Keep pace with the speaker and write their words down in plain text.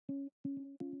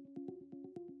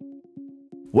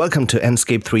Welcome to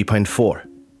Enscape 3.4.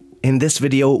 In this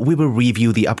video, we will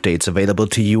review the updates available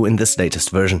to you in this latest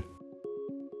version.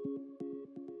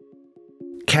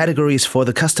 Categories for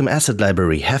the custom asset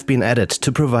library have been added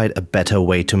to provide a better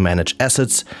way to manage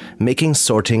assets, making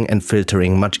sorting and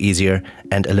filtering much easier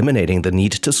and eliminating the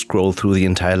need to scroll through the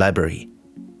entire library.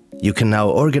 You can now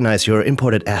organize your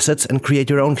imported assets and create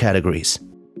your own categories.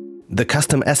 The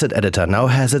custom asset editor now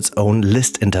has its own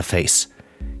list interface.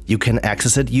 You can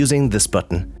access it using this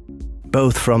button,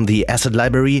 both from the asset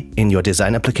library in your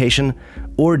design application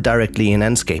or directly in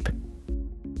Enscape.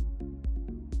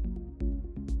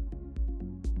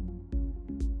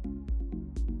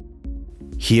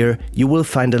 Here you will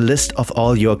find a list of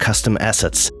all your custom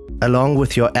assets, along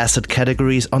with your asset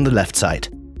categories on the left side.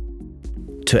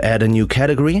 To add a new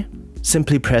category,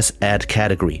 simply press Add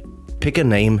Category, pick a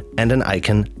name and an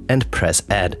icon and press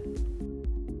Add.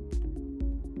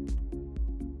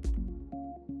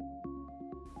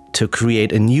 To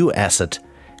create a new asset,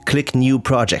 click New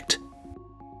Project.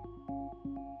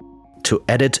 To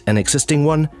edit an existing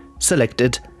one, select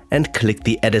it and click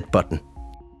the Edit button.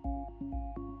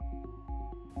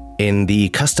 In the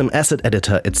custom asset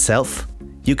editor itself,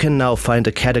 you can now find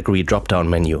a category drop-down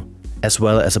menu, as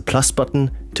well as a plus button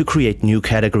to create new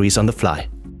categories on the fly.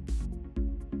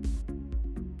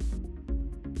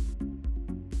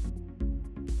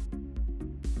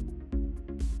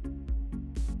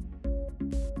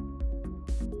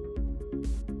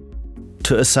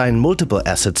 To assign multiple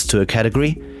assets to a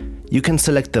category, you can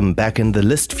select them back in the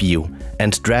list view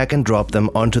and drag and drop them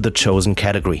onto the chosen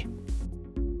category.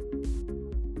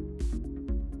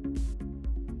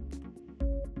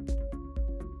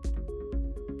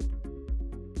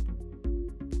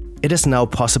 It is now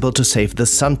possible to save the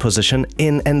sun position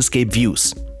in Enscape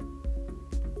views.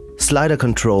 Slider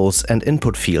controls and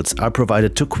input fields are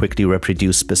provided to quickly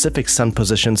reproduce specific sun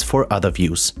positions for other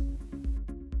views.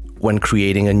 When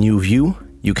creating a new view,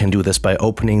 you can do this by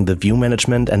opening the view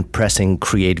management and pressing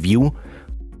Create View,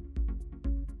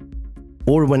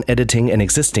 or when editing an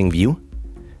existing view.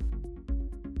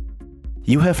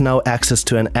 You have now access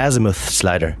to an azimuth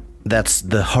slider, that's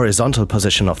the horizontal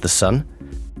position of the sun,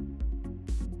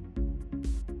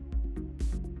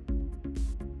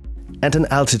 and an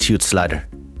altitude slider,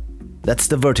 that's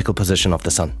the vertical position of the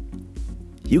sun.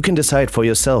 You can decide for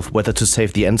yourself whether to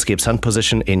save the Enscape sun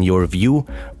position in your view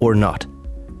or not.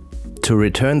 To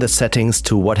return the settings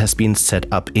to what has been set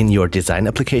up in your design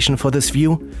application for this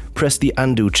view, press the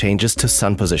Undo Changes to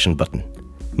Sun Position button.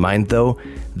 Mind though,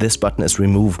 this button is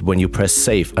removed when you press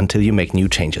Save until you make new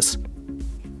changes.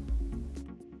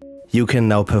 You can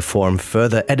now perform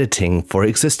further editing for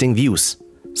existing views,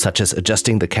 such as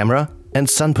adjusting the camera and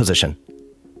sun position.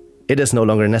 It is no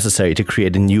longer necessary to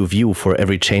create a new view for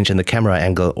every change in the camera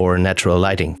angle or natural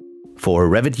lighting. For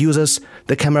Revit users,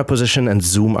 the camera position and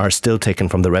zoom are still taken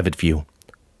from the Revit view.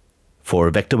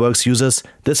 For Vectorworks users,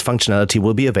 this functionality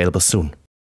will be available soon.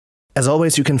 As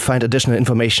always, you can find additional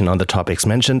information on the topics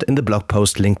mentioned in the blog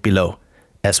post linked below,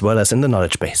 as well as in the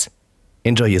knowledge base.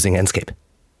 Enjoy using Enscape.